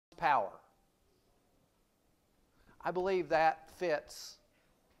power. I believe that fits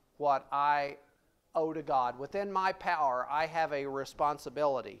what I owe to God. Within my power, I have a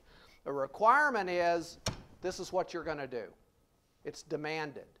responsibility. The requirement is, this is what you're going to do. It's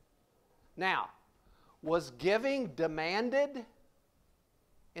demanded. Now, was giving demanded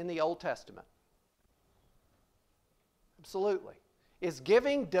in the Old Testament? Absolutely. Is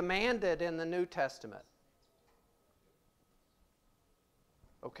giving demanded in the New Testament?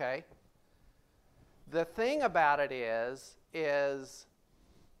 Okay. The thing about it is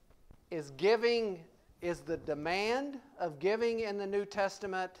giving, is the demand of giving in the New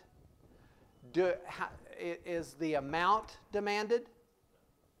Testament, is the amount demanded?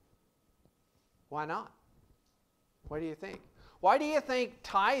 Why not? What do you think? Why do you think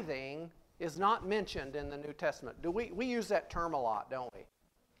tithing is not mentioned in the New Testament? We use that term a lot, don't we?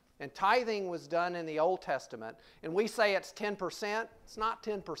 And tithing was done in the Old Testament, and we say it's 10%. It's not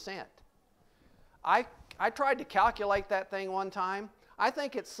 10%. I tried to calculate that thing one time. I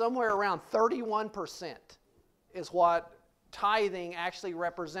think it's somewhere around 31% is what tithing actually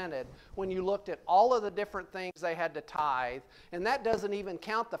represented when you looked at all of the different things they had to tithe. And that doesn't even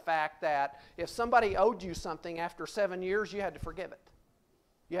count the fact that if somebody owed you something after 7 years, you had to forgive it.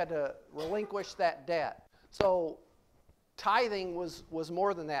 You had to relinquish that debt. So tithing was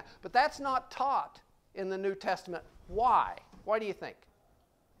more than that. But that's not taught in the New Testament. Why? Why do you think?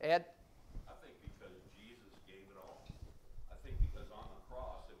 Ed? I think because Jesus gave it all. I think because on the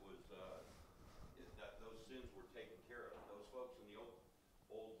cross it was that those sins were taken care of. Those folks in the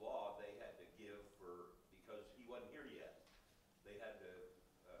old law, they had to give because he wasn't here yet. They had to,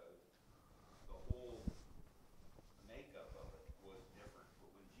 the whole makeup of it was different.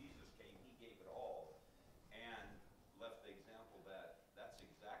 But when Jesus came, he gave it all and left the example that that's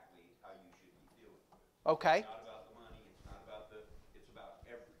exactly how you should be feeling. Okay. It's not about the money. It's not about it's about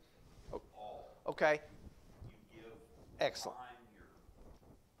everything. It's all. Okay. You give Excellent. time, your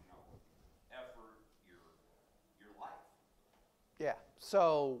effort, your life. Yeah.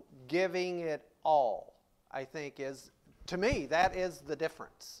 So giving it all, I think, is, to me, that is the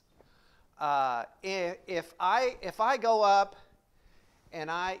difference. If I go up and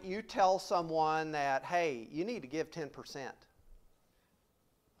you tell someone that, hey, you need to give 10%.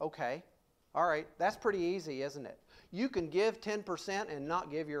 Okay. All right. That's pretty easy, isn't it? You can give 10% and not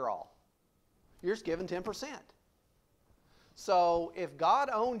give your all. You're just giving 10%. So if God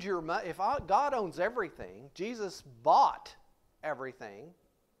owns God owns everything, Jesus bought everything,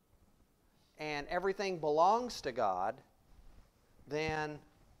 and everything belongs to God, then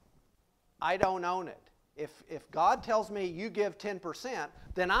I don't own it. If God tells me you give 10%,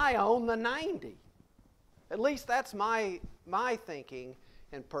 then I own the 90. At least that's my thinking,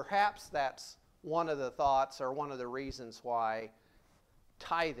 and perhaps that's one of the thoughts or one of the reasons why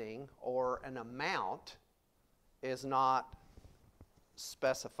tithing or an amount is not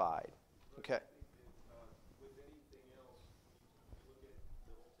specified. Okay. With anything else, when you look at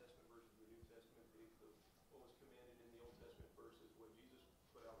the Old Testament versus the New Testament, what was commanded in the Old Testament versus what Jesus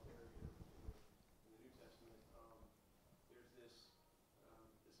put out there in the New Testament, there's this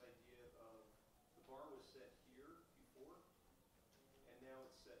idea of the bar was set here before, and now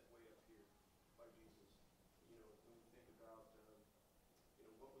it's set way up here by Jesus. When you think about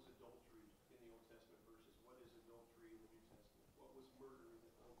what was adultery in the Old Testament versus what is adultery in the New Testament, what was murder in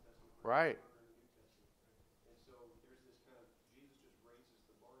the Old Testament versus Right. murder in the New Testament. And so there's this kind of, Jesus just raises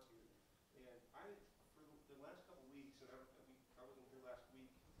the bar here. And for the last couple of weeks, and I wasn't here last week,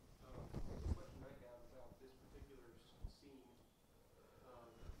 the question I have about this particular scene,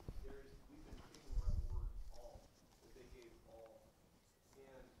 we've been kicking around the word all, that they gave all.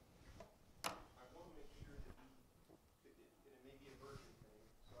 And I want to make sure that and it may be a version thing,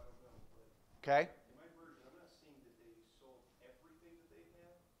 so I don't know, but Okay. in my version, I'm not seeing that they sold everything that they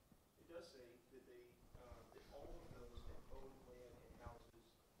had. It does say that that all of those that owned land and houses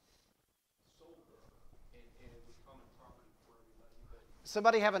sold them, and it was common property for everybody. But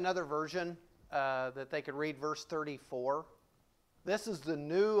Somebody have another version that they could read verse 34? This is the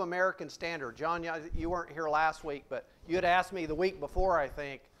New American Standard. John, you weren't here last week, but you had asked me the week before, I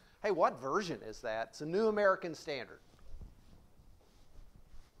think, hey, what version is that? It's a New American Standard.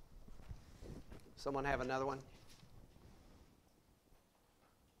 Someone have another one?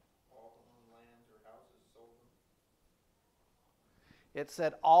 All who own lands or houses sold them. It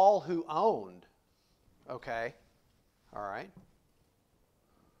said all who owned. Okay. All right.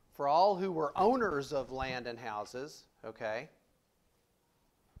 For all who were owners of land and houses. Okay.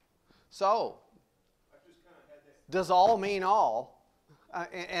 So, I just kind of had that. does all mean all?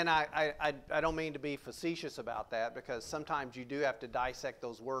 And I don't mean to be facetious about that, because sometimes you do have to dissect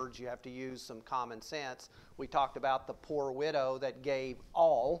those words. You have to use some common sense. We talked about the poor widow that gave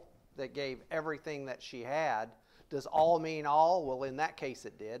all, that gave everything that she had. Does all mean all? Well, in that case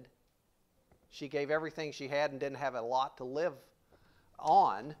it did. She gave everything she had and didn't have a lot to live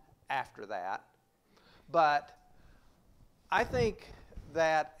on after that. But I think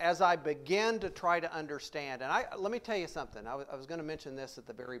that as I begin to try to understand, and let me tell you something. I was going to mention this at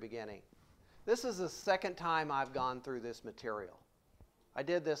the very beginning. This is the second time I've gone through this material. I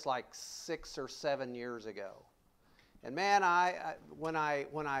did this like 6 or 7 years ago. And man, when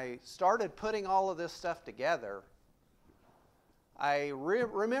I started putting all of this stuff together, I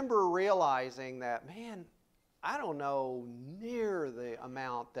remember realizing that, man, I don't know near the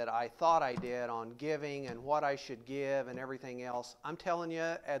amount that I thought I did on giving and what I should give and everything else. I'm telling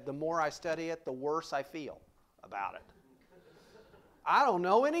you, the more I study it, the worse I feel about it. I don't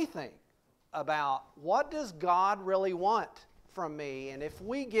know anything about what does God really want from me. And if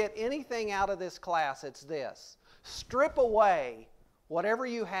we get anything out of this class, it's this. Strip away whatever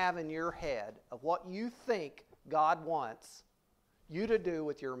you have in your head of what you think God wants you to do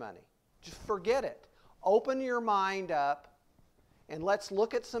with your money. Just forget it. Open your mind up, and let's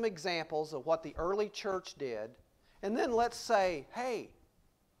look at some examples of what the early church did, and then let's say, hey,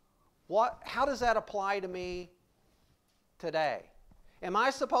 how does that apply to me today? Am I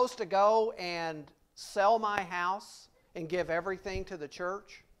supposed to go and sell my house and give everything to the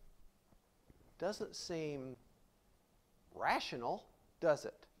church? Doesn't seem rational, does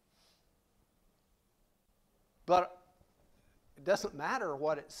it? But it doesn't matter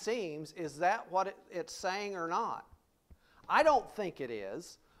what it seems. Is that what it's saying or not? I don't think it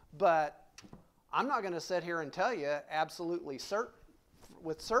is, but I'm not going to sit here and tell you absolutely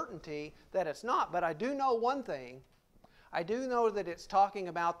with certainty that it's not. But I do know one thing. I do know that it's talking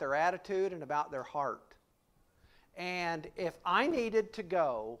about their attitude and about their heart. And if I needed to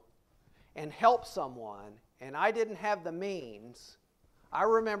go and help someone and I didn't have the means, I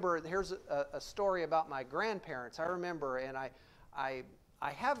remember, here's a story about my grandparents. I remember, and I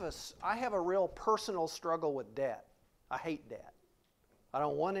have a real personal struggle with debt. I hate debt. I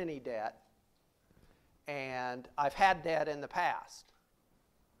don't want any debt. And I've had debt in the past.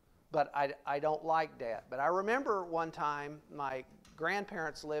 But I don't like debt. But I remember one time my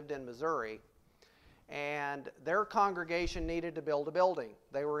grandparents lived in Missouri, and their congregation needed to build a building.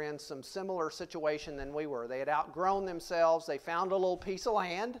 They were in some similar situation than we were. They had outgrown themselves. They found a little piece of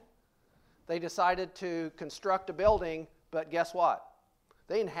land. They decided to construct a building. But guess what?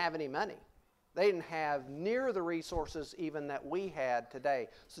 They didn't have any money. They didn't have near the resources even that we had today.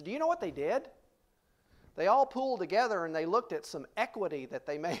 So do you know what they did? They all pooled together and they looked at some equity that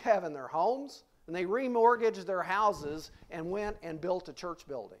they may have in their homes, and they remortgaged their houses and went and built a church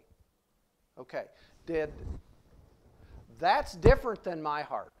building. Okay. That's different than my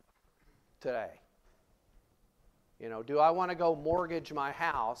heart today. You know, do I want to go mortgage my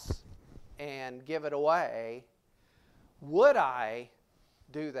house and give it away? Would I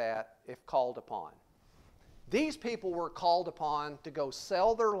do that if called upon? These people were called upon to go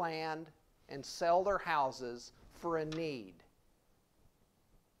sell their land and sell their houses for a need.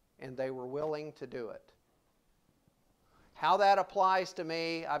 And they were willing to do it. How that applies to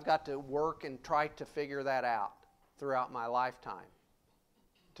me, I've got to work and try to figure that out throughout my lifetime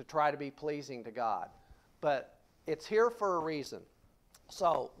to try to be pleasing to God. But it's here for a reason.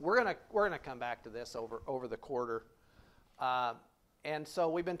 So we're gonna come back to this over the quarter. And so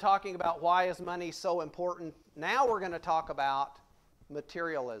we've been talking about why is money so important. Now we're going to talk about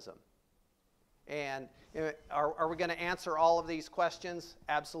materialism. And are we going to answer all of these questions?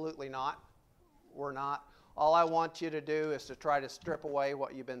 Absolutely not. We're not. All I want you to do is to try to strip away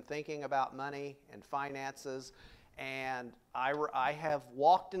what you've been thinking about money and finances. And I have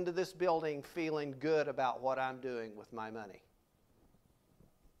walked into this building feeling good about what I'm doing with my money.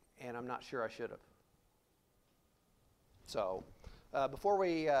 And I'm not sure I should have. So before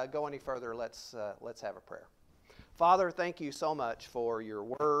we go any further, let's have a prayer. Father, thank you so much for your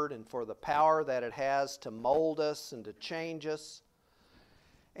word and for the power that it has to mold us and to change us.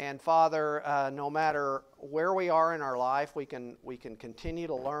 And Father, no matter where we are in our life, we can continue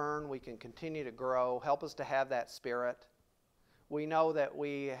to learn, we can continue to grow. Help us to have that spirit. We know that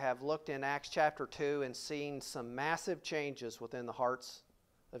we have looked in Acts chapter 2 and seen some massive changes within the hearts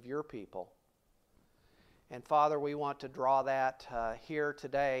of your people. And Father, we want to draw that here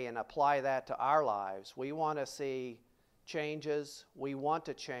today and apply that to our lives. We want to see changes. We want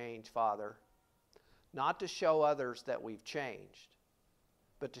to change, Father, not to show others that we've changed,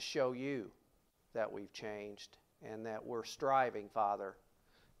 but to show you that we've changed and that we're striving, Father,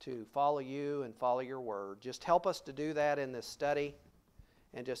 to follow you and follow your word. Just help us to do that in this study,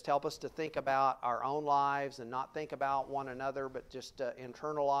 and just help us to think about our own lives and not think about one another, but just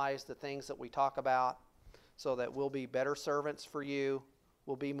internalize the things that we talk about so that we'll be better servants for you,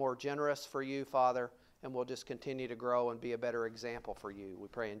 we'll be more generous for you, Father, and we'll just continue to grow and be a better example for you. We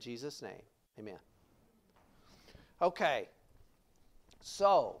pray in Jesus' name. Amen. Okay,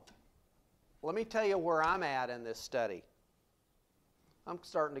 so let me tell you where I'm at in this study. I'm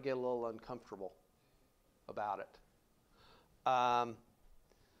starting to get a little uncomfortable about it.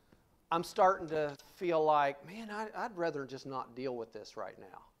 I'm starting to feel like, man, I'd rather just not deal with this right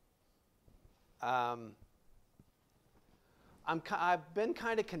now. I've been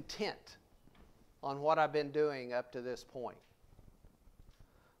kind of content on what I've been doing up to this point.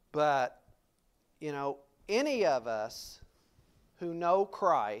 But, you know, any of us who know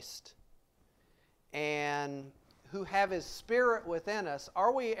Christ and who have His Spirit within us,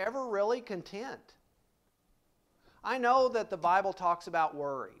 are we ever really content? I know that the Bible talks about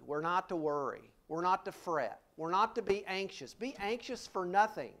worry. We're not to worry. We're not to fret. We're not to be anxious. Be anxious for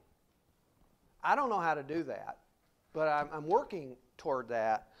nothing. I don't know how to do that, but I'm working toward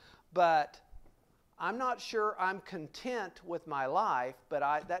that. But I'm not sure I'm content with my life,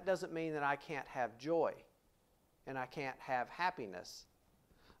 but that doesn't mean that I can't have joy and I can't have happiness.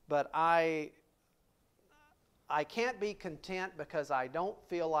 But I can't be content because I don't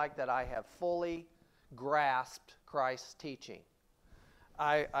feel like that I have fully grasped Christ's teaching.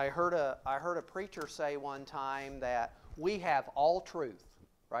 I heard a preacher say one time that we have all truth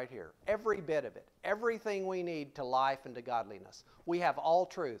right here, every bit of it, everything we need to life and to godliness. We have all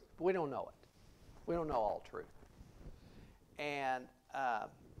truth, but we don't know it. We don't know all truth. And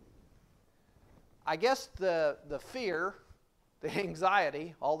I guess the fear, the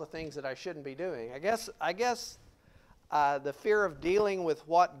anxiety, all the things that I shouldn't be doing, I guess the fear of dealing with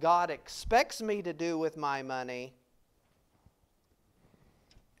what God expects me to do with my money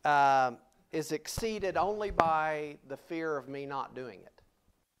is exceeded only by the fear of me not doing it,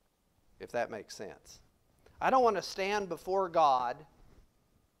 if that makes sense. I don't want to stand before God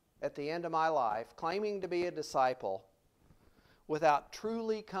at the end of my life claiming to be a disciple without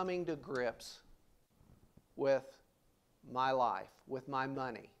truly coming to grips with my life, with my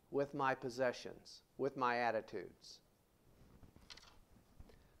money, with my possessions, with my attitudes.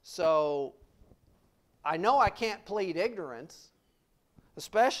 So I know I can't plead ignorance,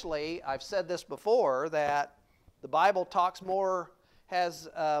 especially, I've said this before, that the Bible has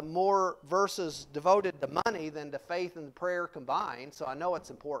more verses devoted to money than to faith and prayer combined, so I know it's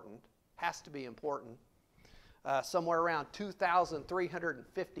important, has to be important. Somewhere around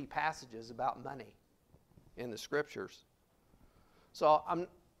 2,350 passages about money in the Scriptures. So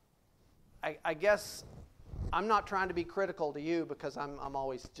I guess I'm not trying to be critical to you because I'm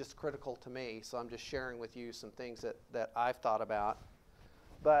always just critical to me, so I'm just sharing with you some things that I've thought about.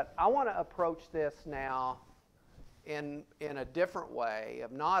 But I want to approach this now in a different way,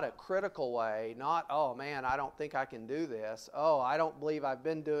 not a critical way, not, oh man, I don't think I can do this. Oh, I don't believe I've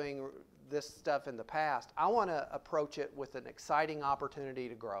been doing this stuff in the past. I want to approach it with an exciting opportunity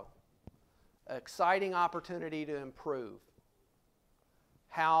to grow, an exciting opportunity to improve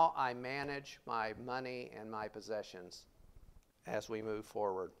how I manage my money and my possessions as we move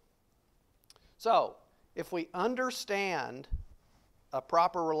forward. So, if we understand a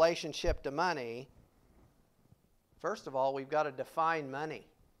proper relationship to money, first of all, we've got to define money.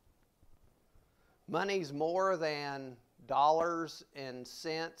 Money's more than dollars and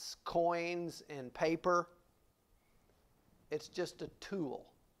cents, coins and paper. It's just a tool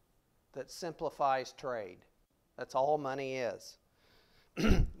that simplifies trade. That's all money is.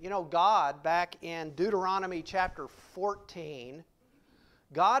 You know, God, back in Deuteronomy chapter 14,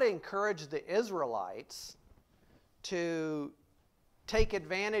 God encouraged the Israelites to take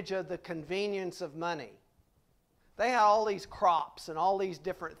advantage of the convenience of money. They had all these crops and all these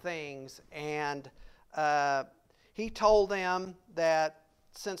different things, and He told them that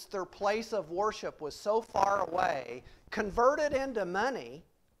since their place of worship was so far away, convert it into money,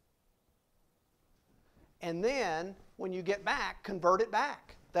 and then when you get back, convert it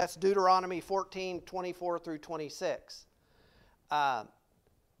back. That's Deuteronomy 14, 24 through 26.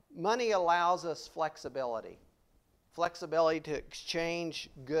 Money allows us flexibility. Flexibility to exchange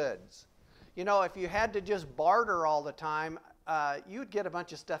goods. You know, if you had to just barter all the time, you'd get a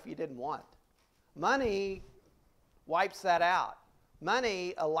bunch of stuff you didn't want. Money wipes that out.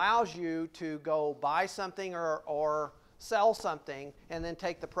 Money allows you to go buy something or sell something and then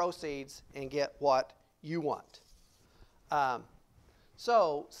take the proceeds and get what you want.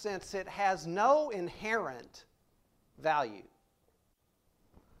 So, since it has no inherent value.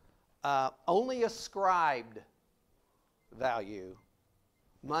 Only ascribed value.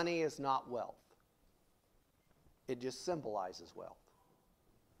 Money is not wealth. It just symbolizes wealth.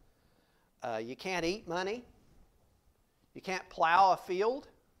 You can't eat money. You can't plow a field.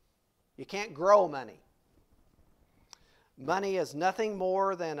 You can't grow money. Money is nothing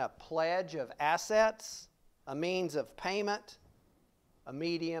more than a pledge of assets, a means of payment, a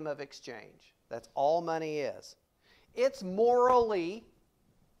medium of exchange. That's all money is. It's morally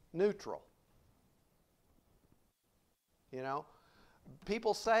neutral. You know,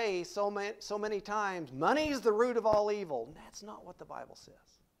 people say so many times, money is the root of all evil. That's not what the Bible says.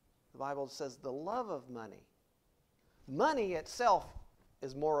 The Bible says the love of money. Money itself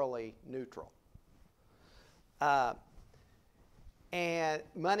is morally neutral. And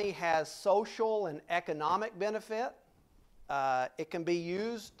money has social and economic benefit. It can be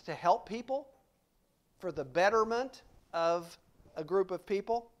used to help people for the betterment of a group of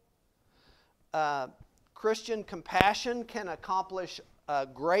people. Christian compassion can accomplish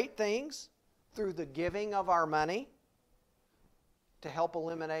great things through the giving of our money to help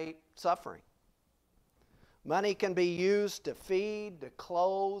eliminate suffering. Money can be used to feed, to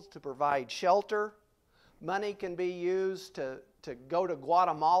clothe, to provide shelter. Money can be used to go to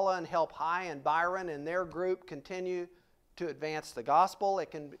Guatemala and help High and Byron and their group continue to advance the gospel.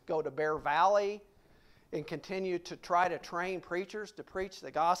 It can go to Bear Valley and continue to try to train preachers to preach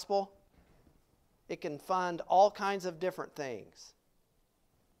the gospel. It can fund all kinds of different things.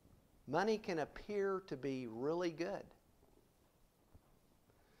 Money can appear to be really good.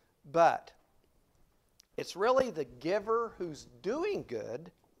 But it's really the giver who's doing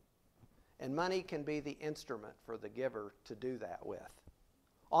good, and money can be the instrument for the giver to do that with.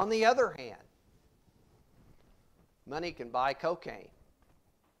 On the other hand, money can buy cocaine.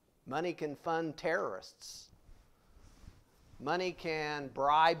 Money can fund terrorists. Money can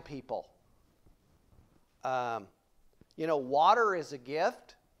bribe people. Water is a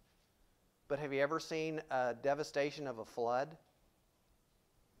gift, but have you ever seen a devastation of a flood?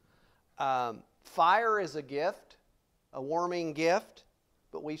 Fire is a gift, a warming gift,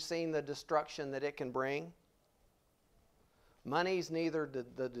 but we've seen the destruction that it can bring. Money's neither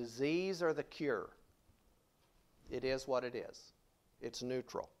the disease or the cure. It is what it is. It's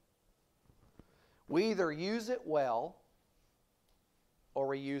neutral. We either use it well or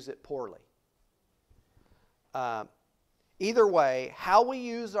we use it poorly. Either way, how we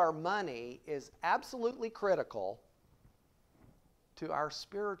use our money is absolutely critical to our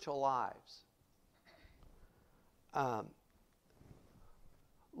spiritual lives.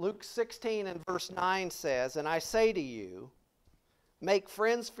 Luke 16 and verse 9 says, "And I say to you, make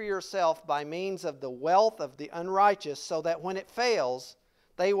friends for yourself by means of the wealth of the unrighteous, so that when it fails,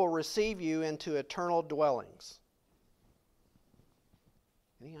 they will receive you into eternal dwellings."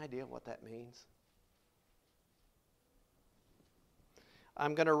 Any idea what that means?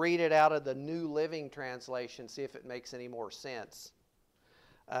 I'm going to read it out of the New Living Translation, see if it makes any more sense.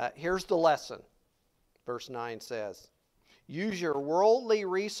 Here's the lesson. Verse 9 says, "Use your worldly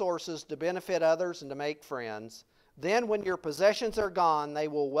resources to benefit others and to make friends. Then when your possessions are gone, they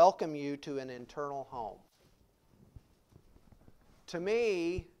will welcome you to an eternal home." To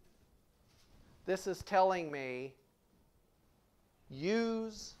me, this is telling me,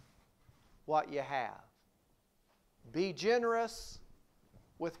 use what you have. Be generous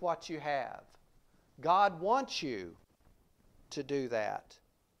with what you have. God wants you to do that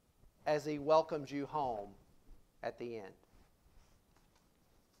as He welcomes you home at the end.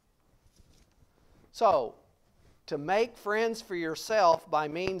 So, to make friends for yourself by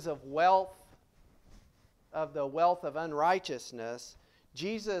means of the wealth of unrighteousness,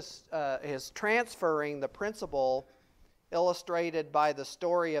 Jesus is transferring the principle illustrated by the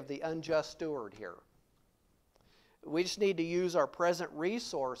story of the unjust steward here. We just need to use our present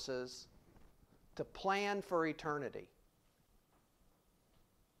resources to plan for eternity.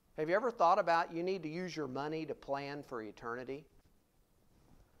 Have you ever thought about you need to use your money to plan for eternity?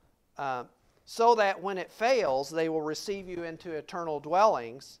 So that when it fails, they will receive you into eternal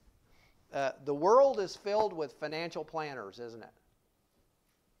dwellings. The world is filled with financial planners, isn't it?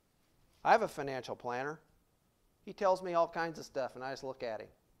 I have a financial planner. He tells me all kinds of stuff, and I just look at him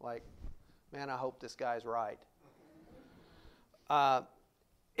like, man, I hope this guy's right.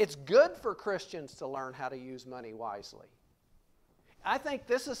 It's good for Christians to learn how to use money wisely. I think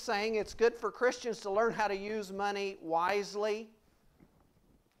this is saying it's good for Christians to learn how to use money wisely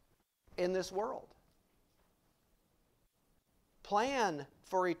in this world. Plan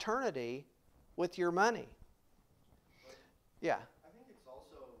for eternity with your money. Yeah. I think it's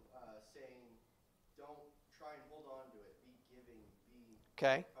also saying don't try and hold on to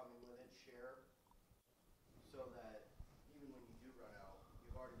Okay. coming with it, share, so that even when you do run out,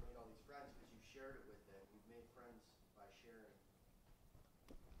 you've already made all these friends because you've shared it with them. You've made friends by sharing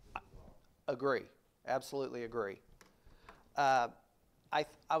as well. Agree. Absolutely agree.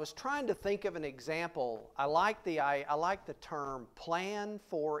 I was trying to think of an example. I like the term plan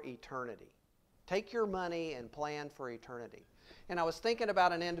for eternity. Take your money and plan for eternity. And I was thinking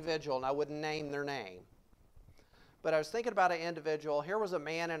about an individual, and I wouldn't name their name. But I was thinking about an individual. Here was a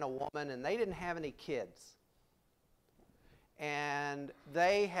man and a woman, and they didn't have any kids. And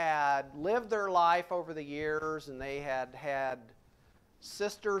they had lived their life over the years, and they had had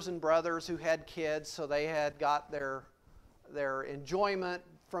sisters and brothers who had kids, so they had got their enjoyment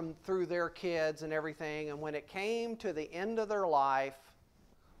through their kids and everything. And when it came to the end of their life,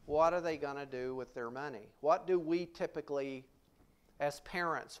 what are they going to do with their money? What do we typically, as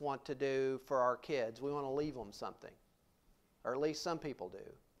parents, want to do for our kids? We want to leave them something, or at least some people do.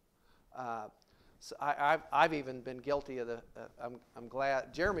 So I've even been guilty of the. I'm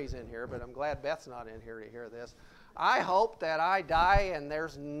glad Jeremy's in here, but I'm glad Beth's not in here to hear this. I hope that I die and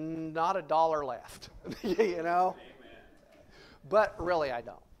there's not a dollar left, you know. But really, I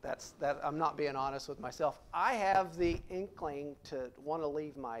don't. I'm not being honest with myself. I have the inkling to want to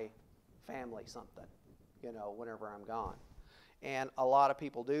leave my family something, you know, whenever I'm gone. And a lot of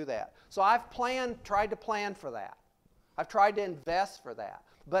people do that. So I've tried to plan for that. I've tried to invest for that.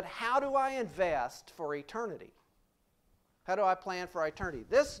 But how do I invest for eternity? How do I plan for eternity?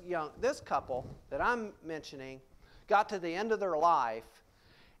 This couple that I'm mentioning got to the end of their life,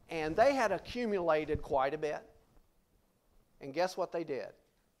 and they had accumulated quite a bit. And guess what they did?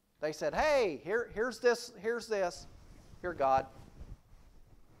 They said, hey, here's this. Here, God.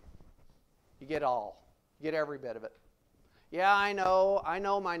 You get all. You get every bit of it. Yeah, I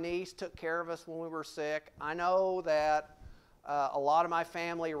know my niece took care of us when we were sick. I know that a lot of my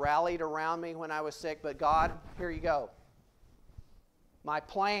family rallied around me when I was sick, but God, here you go. My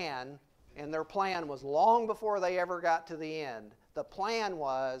plan, and their plan was long before they ever got to the end. The plan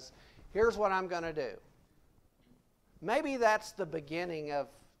was, here's what I'm going to do. Maybe that's the beginning of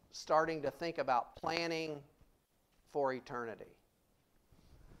starting to think about planning for eternity.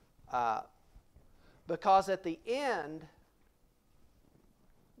 Because at the end,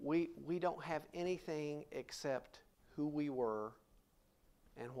 we don't have anything except who we were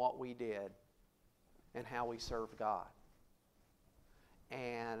and what we did and how we served God.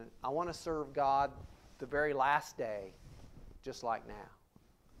 And I want to serve God the very last day, just like now.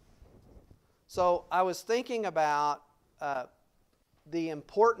 So I was thinking about the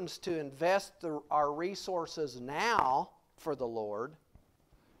importance to invest our resources now for the Lord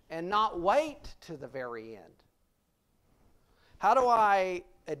and not wait to the very end. How do I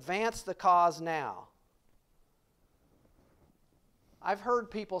advance the cause now? I've heard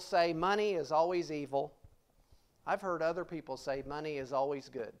people say money is always evil. I've heard other people say money is always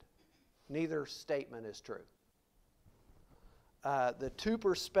good. Neither statement is true. The two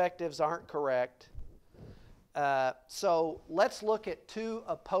perspectives aren't correct. So let's look at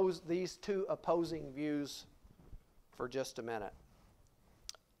these two opposing views for just a minute.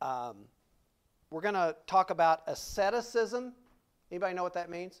 We're going to talk about asceticism. Anybody know what that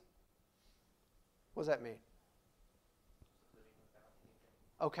means? What does that mean?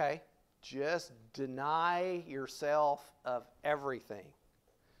 Okay. Just deny yourself of everything.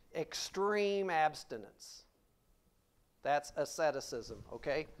 Extreme abstinence. That's asceticism,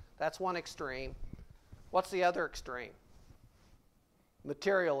 okay? That's one extreme. What's the other extreme?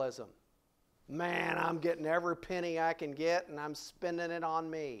 Materialism. Man, I'm getting every penny I can get and I'm spending it on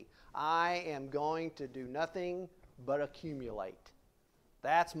me. I am going to do nothing but accumulate.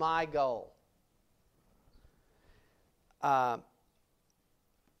 That's my goal. I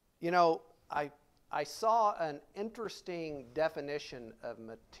saw an interesting definition of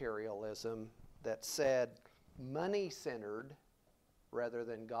materialism that said money-centered rather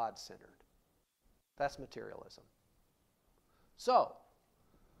than God-centered. That's materialism. So,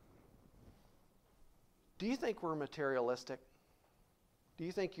 do you think we're materialistic? Do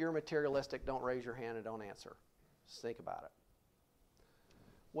you think you're materialistic? Don't raise your hand and don't answer. Just think about it.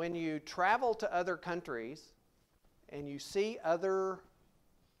 When you travel to other countries and you see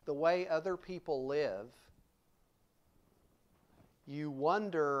the way other people live, you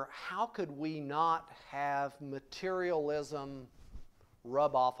wonder, how could we not have materialism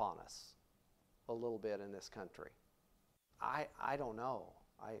rub off on us a little bit in this country? I don't know.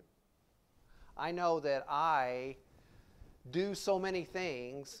 I know that I do so many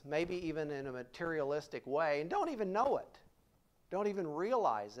things, maybe even in a materialistic way, and don't even know it. Don't even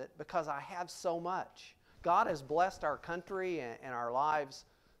realize it because I have so much. God has blessed our country and our lives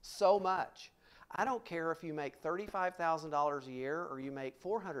so much. I don't care if you make $35,000 a year or you make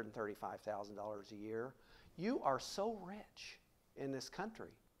 $435,000 a year. You are so rich in this country.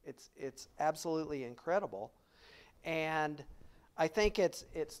 It's absolutely incredible. And I think it's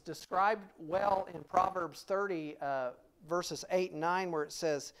described well in Proverbs 30, verses 8 and 9, where it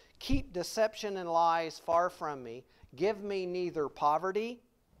says, "Keep deception and lies far from me. Give me neither poverty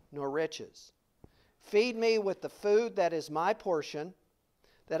nor riches. Feed me with the food that is my portion,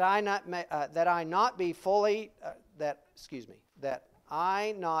 that I not be full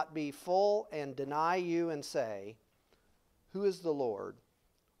and deny you and say, who is the Lord?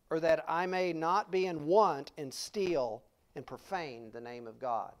 Or that I may not be in want and steal and profane the name of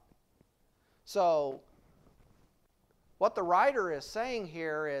God." So, what the writer is saying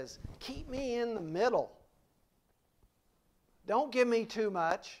here is, keep me in the middle. Don't give me too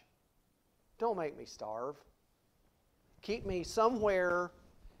much. Don't make me starve. Keep me somewhere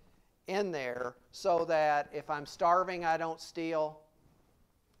in there so that if I'm starving, I don't steal.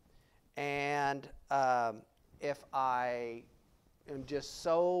 And if I am just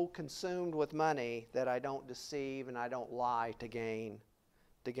so consumed with money that I don't deceive and I don't lie to gain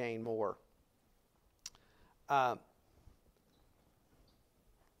more.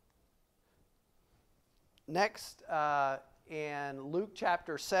 Next, in Luke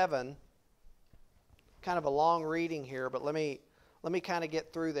chapter 7, kind of a long reading here, but let me kind of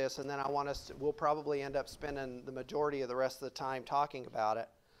get through this, and then we'll probably end up spending the majority of the rest of the time talking about it.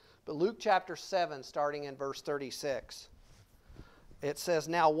 But Luke chapter 7, starting in verse 36, it says,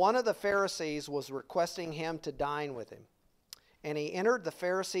 "Now one of the Pharisees was requesting him to dine with him, and he entered the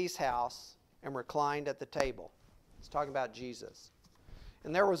Pharisee's house and reclined at the table." It's talking about Jesus.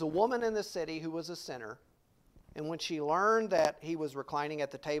 "And there was a woman in the city who was a sinner, and when she learned that he was reclining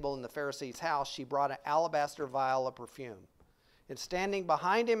at the table in the Pharisee's house, she brought an alabaster vial of perfume. And standing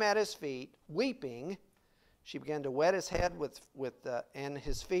behind him at his feet, weeping, she began to wet his head and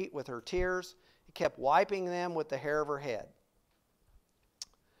his feet with her tears, and kept wiping them with the hair of her head,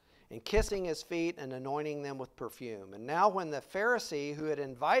 and kissing his feet and anointing them with perfume. And now when the Pharisee who had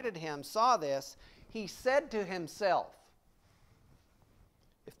invited him saw this, he said to himself,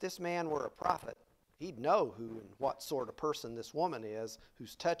 'If this man were a prophet, he'd know who and what sort of person this woman is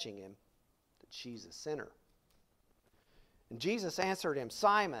who's touching him, that she's a sinner.' And Jesus answered him,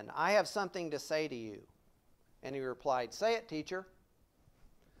 'Simon, I have something to say to you.' And he replied, 'Say it, teacher.'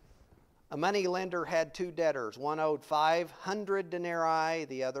 A money lender had two debtors. One owed 500 denarii,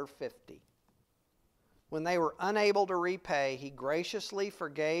 the other 50. When they were unable to repay, he graciously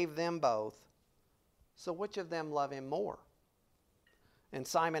forgave them both. So which of them love him more?' And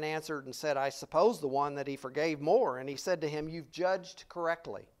Simon answered and said, 'I suppose the one that he forgave more.' And he said to him, 'You've judged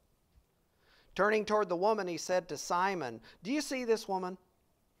correctly.' Turning toward the woman, he said to Simon, 'Do you see this woman?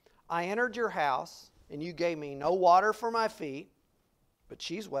 I entered your house, and you gave me no water for my feet, but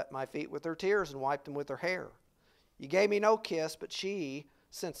she's wet my feet with her tears and wiped them with her hair. You gave me no kiss, but she,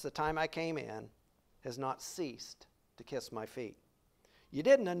 since the time I came in, has not ceased to kiss my feet. You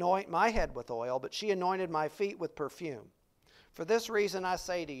didn't anoint my head with oil, but she anointed my feet with perfume. For this reason I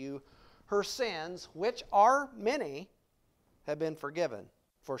say to you, her sins, which are many, have been forgiven,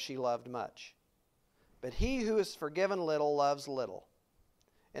 for she loved much. But he who is forgiven little loves little.'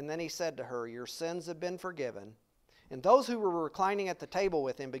 And then he said to her, 'Your sins have been forgiven.' And those who were reclining at the table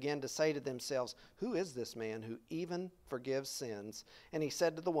with him began to say to themselves, 'Who is this man who even forgives sins?' And he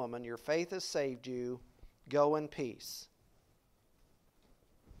said to the woman, 'Your faith has saved you. Go in peace.'"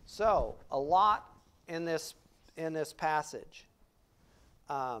 So, a lot in this passage.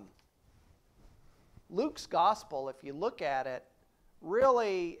 Luke's gospel, if you look at it,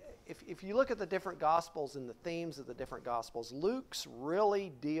 really, if you look at the different gospels and the themes of the different gospels, Luke's really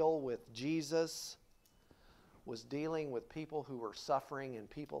deal with Jesus was dealing with people who were suffering and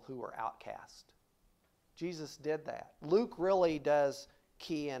people who were outcast. Jesus did that. Luke really does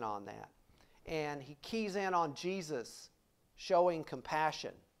key in on that. And he keys in on Jesus showing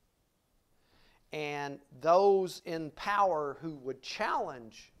compassion. And those in power who would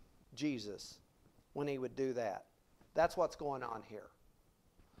challenge Jesus when he would do that. That's what's going on here.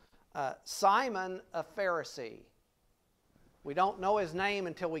 Simon, a Pharisee. We don't know his name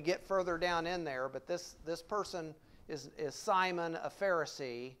until we get further down in there, but this person is Simon, a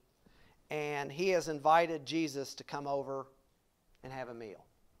Pharisee, and he has invited Jesus to come over and have a meal.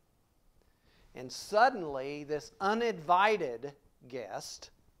 And suddenly, this uninvited guest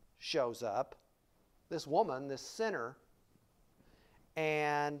shows up, this woman, this sinner,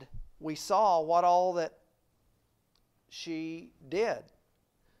 and we saw what all that she did.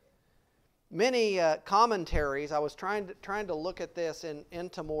 Many commentaries, I was trying to look at this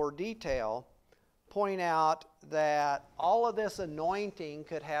into more detail, point out that all of this anointing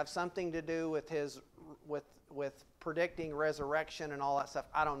could have something to do with with predicting resurrection and all that stuff.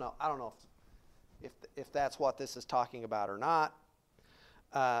 I don't know. I don't know if that's what this is talking about or not.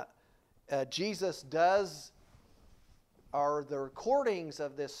 Jesus does, or the recordings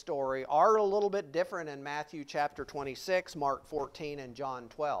of this story are a little bit different in Matthew chapter 26, Mark 14, and John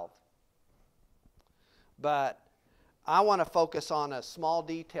 12. But I want to focus on a small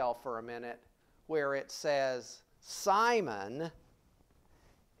detail for a minute where it says Simon,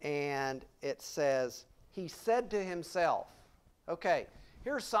 and it says, he said to himself. Okay,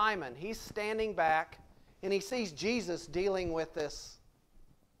 here's Simon. He's standing back, and he sees Jesus dealing with this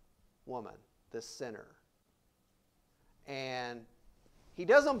woman, this sinner. And he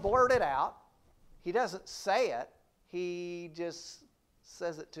doesn't blurt it out. He doesn't say it. He just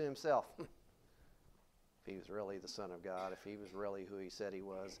says it to himself. If he was really the Son of God, if he was really who he said he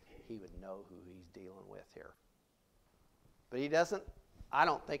was, he would know who he's dealing with here. But he doesn't, I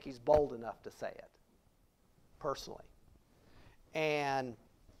don't think he's bold enough to say it, personally. And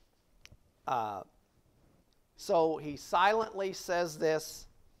so he silently says this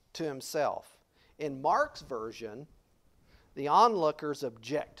to himself. In Mark's version, the onlookers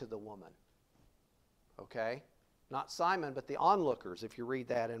object to the woman. Okay? Not Simon, but the onlookers, if you read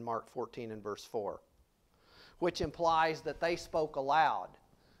that in Mark 14 and verse 4. Which implies that they spoke aloud.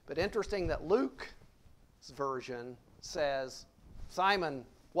 But interesting that Luke's version says Simon,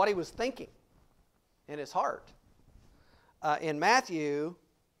 what he was thinking in his heart. In Matthew,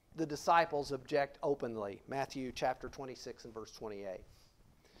 the disciples object openly. Matthew chapter 26 and verse 28.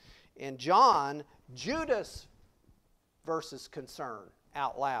 In John, Judas versus concern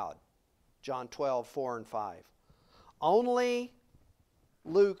out loud. John 12, 4 and 5. Only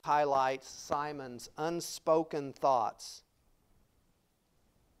Luke highlights Simon's unspoken thoughts.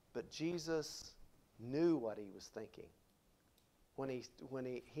 But Jesus knew what he was thinking. When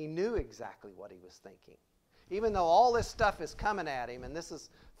he knew exactly what he was thinking. Even though all this stuff is coming at him, and this is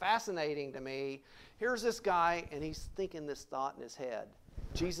fascinating to me, here's this guy, and he's thinking this thought in his head.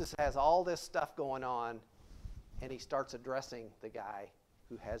 Jesus has all this stuff going on, and he starts addressing the guy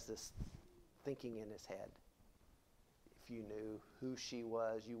who has this thinking in his head. If you knew who she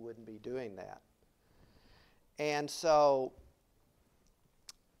was, you wouldn't be doing that. And so,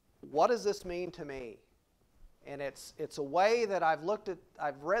 what does this mean to me? And it's a way that I've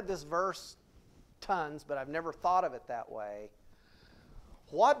read this verse tons, but I've never thought of it that way.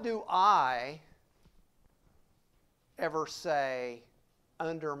 What do I ever say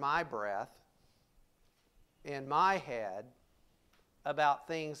under my breath, in my head, about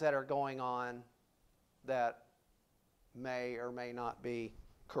things that are going on that may or may not be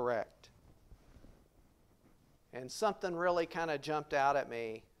correct? And something really kind of jumped out at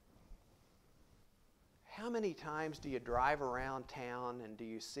me. How many times do you drive around town and do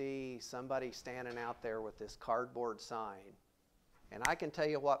you see somebody standing out there with this cardboard sign? And I can tell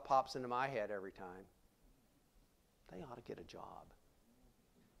you what pops into my head every time. They ought to get a job.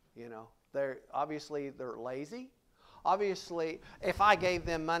 You know, they're lazy. Obviously, if I gave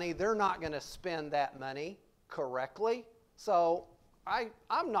them money, they're not going to spend that money correctly. So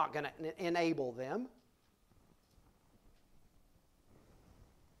I'm not going to enable them.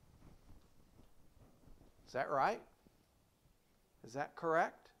 Is that right? Is that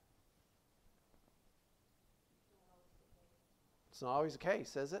correct? It's not always the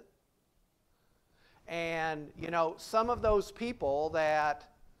case, is it? And, you know, some of those people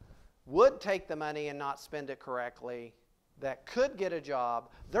that would take the money and not spend it correctly, that could get a job,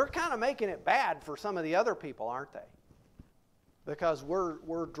 they're kind of making it bad for some of the other people, aren't they? Because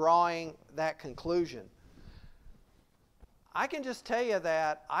we're drawing that conclusion. I can just tell you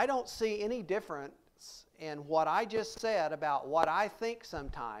that I don't see any difference in what I just said about what I think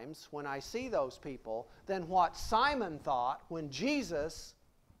sometimes when I see those people than what Simon thought when Jesus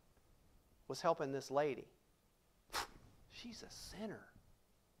was helping this lady. She's a sinner.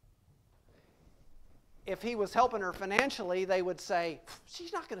 If he was helping her financially, they would say,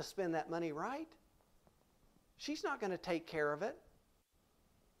 she's not going to spend that money right. She's not going to take care of it.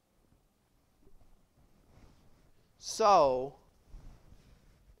 So,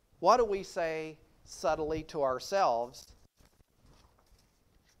 what do we say subtly to ourselves?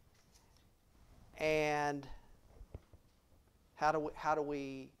 And how do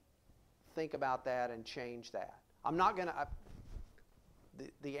we think about that and change that? I'm not going to...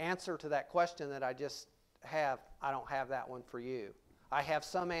 The answer to that question that I just have, I don't have that one for you. I have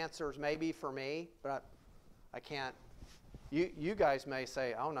some answers maybe for me, but I can't. You guys may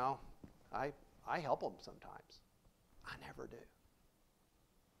say, oh no, I help them sometimes. I never do.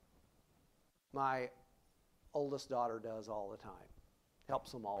 My oldest daughter does all the time.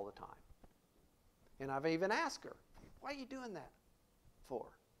 Helps them all the time. And I've even asked her, why are you doing that for?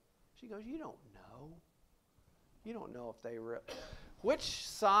 She goes, you don't know. You don't know if they Which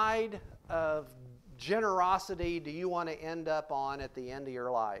side of generosity do you want to end up on at the end of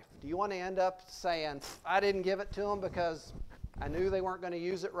your life? Do you want to end up saying, I didn't give it to them because I knew they weren't going to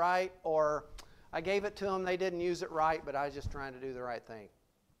use it right, or I gave it to them, they didn't use it right, but I was just trying to do the right thing?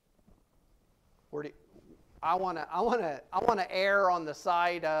 Or I want to err on the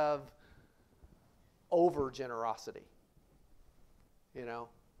side of over generosity. You know,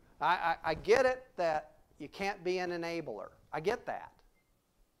 I get it that you can't be an enabler. I get that.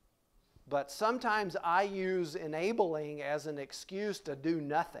 But sometimes I use enabling as an excuse to do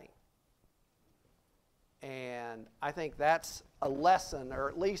nothing. And I think that's a lesson, or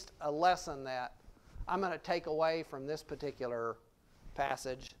at least a lesson that I'm going to take away from this particular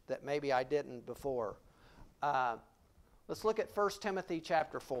passage that maybe I didn't before. Let's look at 1 Timothy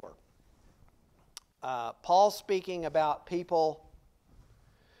chapter 4. Paul's speaking about people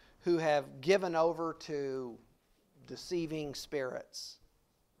who have given over to deceiving spirits.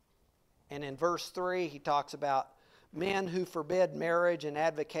 And in verse 3, he talks about men who forbid marriage and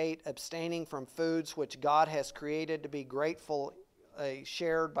advocate abstaining from foods which God has created to be gratefully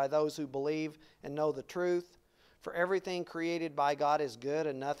shared by those who believe and know the truth. For everything created by God is good,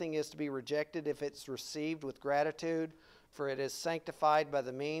 and nothing is to be rejected if it's received with gratitude, for it is sanctified by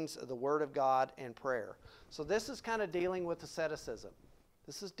the means of the Word of God and prayer. So this is kind of dealing with asceticism.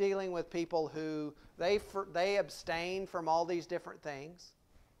 This is dealing with people who, they abstain from all these different things.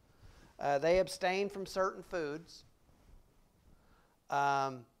 They abstain from certain foods.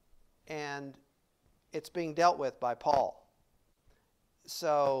 And it's being dealt with by Paul.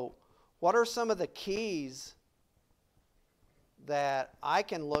 So what are some of the keys that I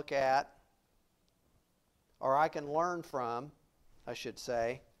can look at, or I can learn from, I should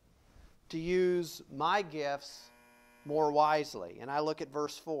say, to use my gifts more wisely? And I look at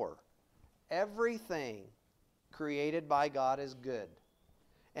verse 4. Everything created by God is good,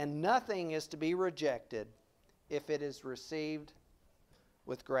 and nothing is to be rejected if it is received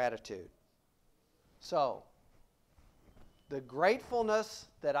with gratitude. So, the gratefulness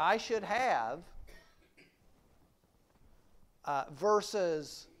that I should have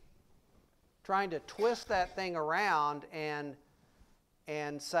versus trying to twist that thing around and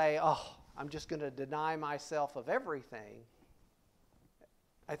say, oh, I'm just going to deny myself of everything.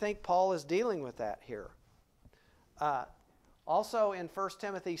 I think Paul is dealing with that here. Also in 1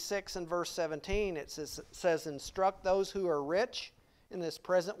 Timothy 6 and verse 17, it says, instruct those who are rich in this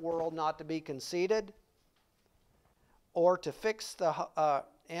present world not to be conceited, or to fix their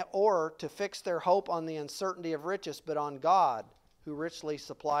hope on the uncertainty of riches, but on God, who richly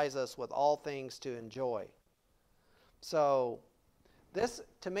supplies us with all things to enjoy. So this,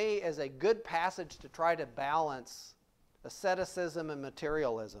 to me, is a good passage to try to balance asceticism and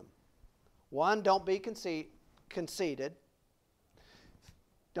materialism. One, don't be conceited.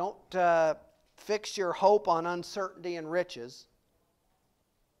 Don't fix your hope on uncertainty and riches.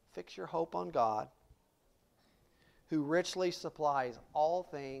 Fix your hope on God, who richly supplies all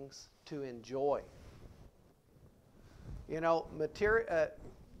things to enjoy. You know,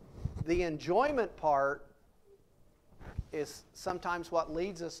 the enjoyment part is sometimes what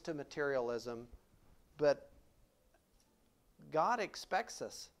leads us to materialism, but God expects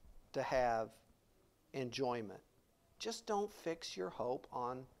us to have enjoyment. Just don't fix your hope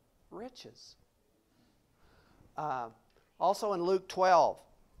on riches. Also in Luke 12,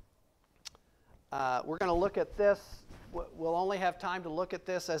 we're going to look at this. We'll only have time to look at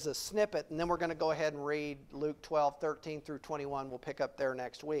this as a snippet, and then we're going to go ahead and read Luke 12, 13 through 21. We'll pick up there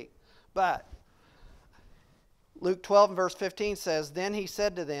next week. But Luke 12 and verse 15 says, then he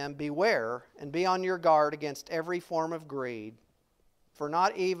said to them, beware and be on your guard against every form of greed, for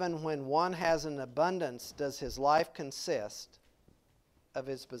not even when one has an abundance does his life consist of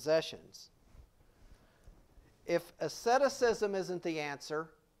his possessions. If asceticism isn't the answer,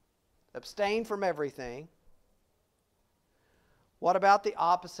 abstain from everything. What about the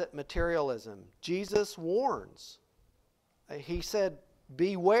opposite, materialism? Jesus warns. He said,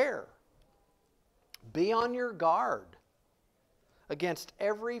 beware. Be on your guard against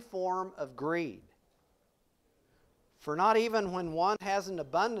every form of greed. For not even when one has an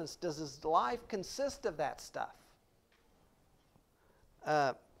abundance does his life consist of that stuff.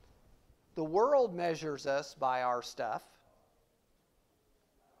 The world measures us by our stuff.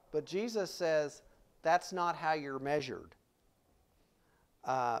 But Jesus says that's not how you're measured.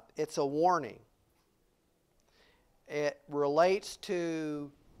 it's a warning. It relates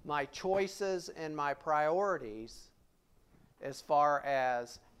to my choices and my priorities as far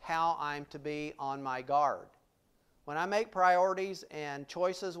as how I'm to be on my guard. When I make priorities and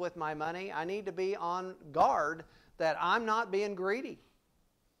choices with my money, I need to be on guard that I'm not being greedy,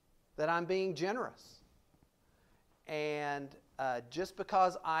 that I'm being generous. And just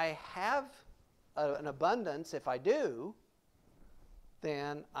because I have an abundance, if I do,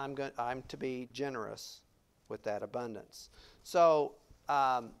 then I'm to be generous with that abundance. So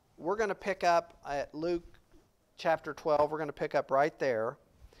we're going to pick up at Luke chapter 12. We're going to pick up right there.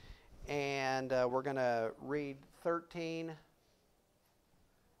 And we're going to read 13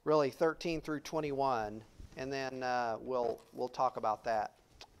 through 21. And then we'll talk about that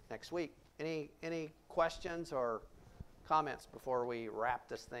next week. Any questions or comments before we wrap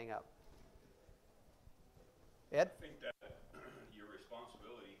this thing up? Ed? I think that your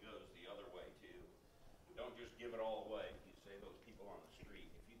responsibility goes the other way too. Don't just give it all away. You say those people on the street.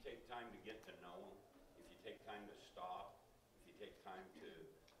 If you take time to get to know them, if you take time to stop, if you take time to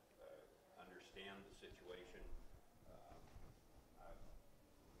understand the situation,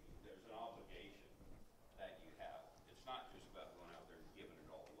 there's an obligation that you have. It's not just about going out there and giving it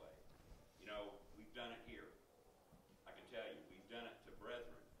all away. You know, we've done it here. I can tell you, we've done it to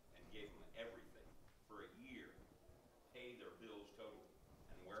brethren and gave them everything for a year. Pay their bills totally.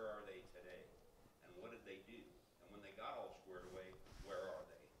 And where are they today? And what did they do? And when they got all squared away, where are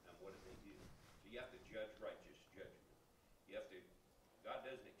they? And what did they do? So you have to judge righteous judgment. You have to, God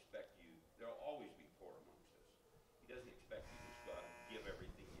doesn't expect you, there'll always be poor amongst us. He doesn't expect you to just go out and give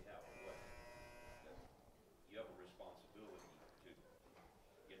everything you have away. You have a responsibility to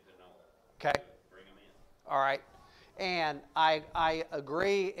get to know them. Okay. Bring them in. All right. And I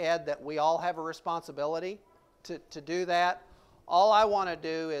agree, Ed, that we all have a responsibility to do that. All I want to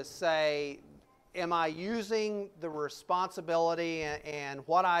do is say, am I using the responsibility and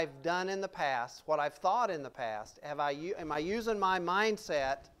what I've done in the past, what I've thought in the past, am I using my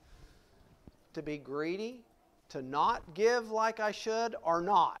mindset to be greedy, to not give like I should, or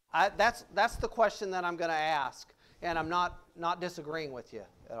not? That's the question that I'm going to ask, and I'm not disagreeing with you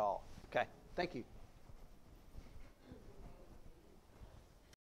at all. Okay, thank you.